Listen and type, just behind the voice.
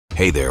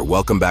Hey there,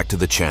 welcome back to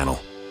the channel.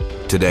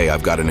 Today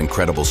I've got an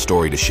incredible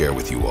story to share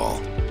with you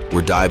all.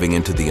 We're diving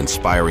into the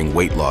inspiring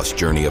weight loss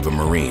journey of a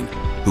Marine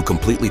who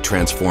completely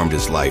transformed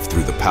his life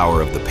through the power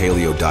of the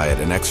paleo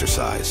diet and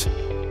exercise.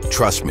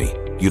 Trust me,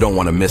 you don't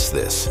want to miss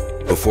this.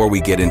 Before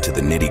we get into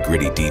the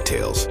nitty-gritty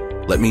details,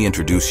 let me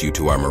introduce you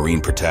to our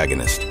Marine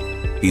protagonist.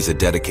 He's a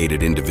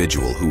dedicated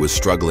individual who was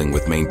struggling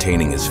with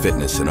maintaining his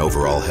fitness and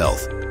overall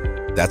health.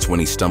 That's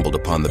when he stumbled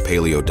upon the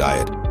paleo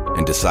diet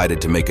and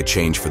decided to make a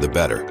change for the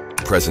better.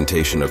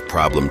 Presentation of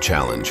problem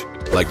challenge.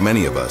 Like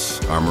many of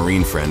us, our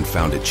Marine friend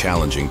found it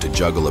challenging to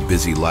juggle a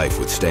busy life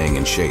with staying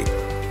in shape.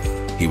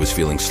 He was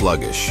feeling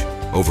sluggish,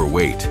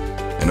 overweight,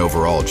 and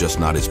overall just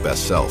not his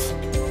best self.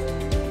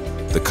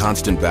 The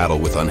constant battle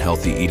with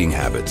unhealthy eating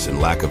habits and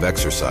lack of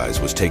exercise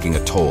was taking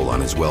a toll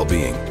on his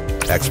well-being.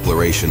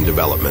 Exploration,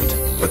 development.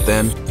 But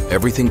then,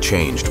 everything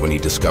changed when he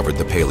discovered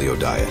the paleo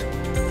diet.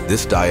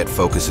 This diet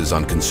focuses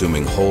on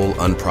consuming whole,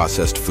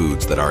 unprocessed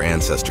foods that our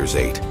ancestors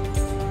ate.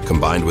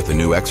 Combined with a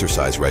new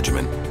exercise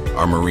regimen,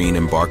 our Marine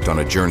embarked on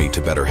a journey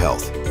to better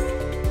health.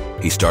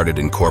 He started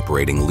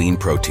incorporating lean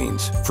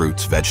proteins,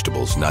 fruits,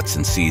 vegetables, nuts,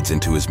 and seeds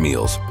into his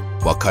meals,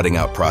 while cutting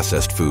out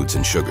processed foods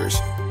and sugars.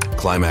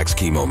 Climax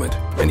key moment,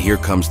 and here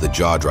comes the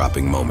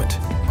jaw-dropping moment,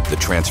 the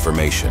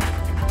transformation.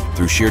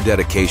 Through sheer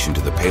dedication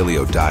to the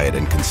paleo diet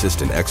and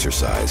consistent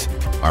exercise,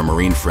 our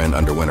Marine friend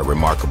underwent a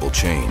remarkable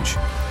change.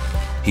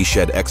 He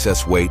shed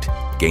excess weight,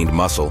 gained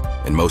muscle,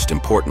 and most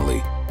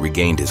importantly,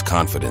 regained his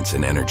confidence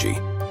and energy.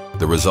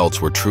 The results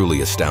were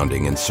truly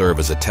astounding and serve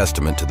as a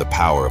testament to the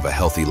power of a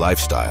healthy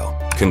lifestyle.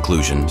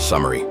 Conclusion,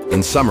 summary.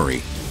 In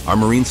summary, our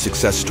Marine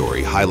success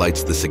story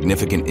highlights the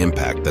significant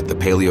impact that the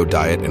paleo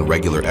diet and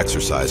regular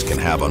exercise can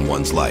have on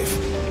one's life.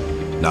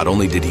 Not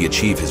only did he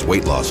achieve his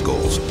weight loss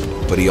goals,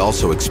 but he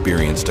also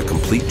experienced a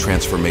complete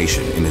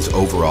transformation in his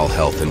overall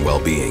health and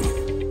well-being.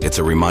 It's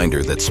a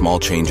reminder that small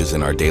changes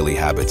in our daily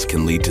habits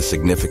can lead to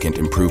significant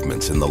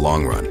improvements in the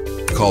long run.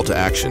 Call to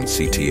action,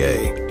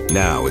 CTA.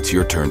 Now it's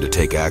your turn to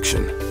take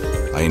action.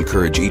 I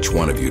encourage each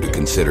one of you to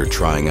consider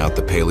trying out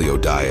the paleo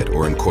diet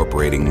or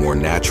incorporating more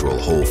natural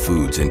whole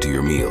foods into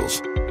your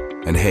meals.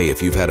 And hey,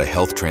 if you've had a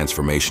health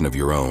transformation of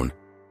your own,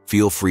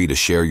 feel free to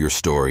share your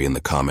story in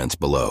the comments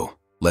below.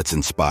 Let's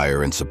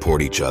inspire and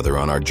support each other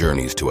on our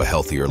journeys to a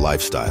healthier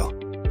lifestyle.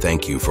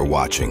 Thank you for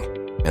watching,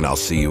 and I'll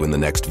see you in the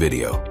next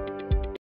video.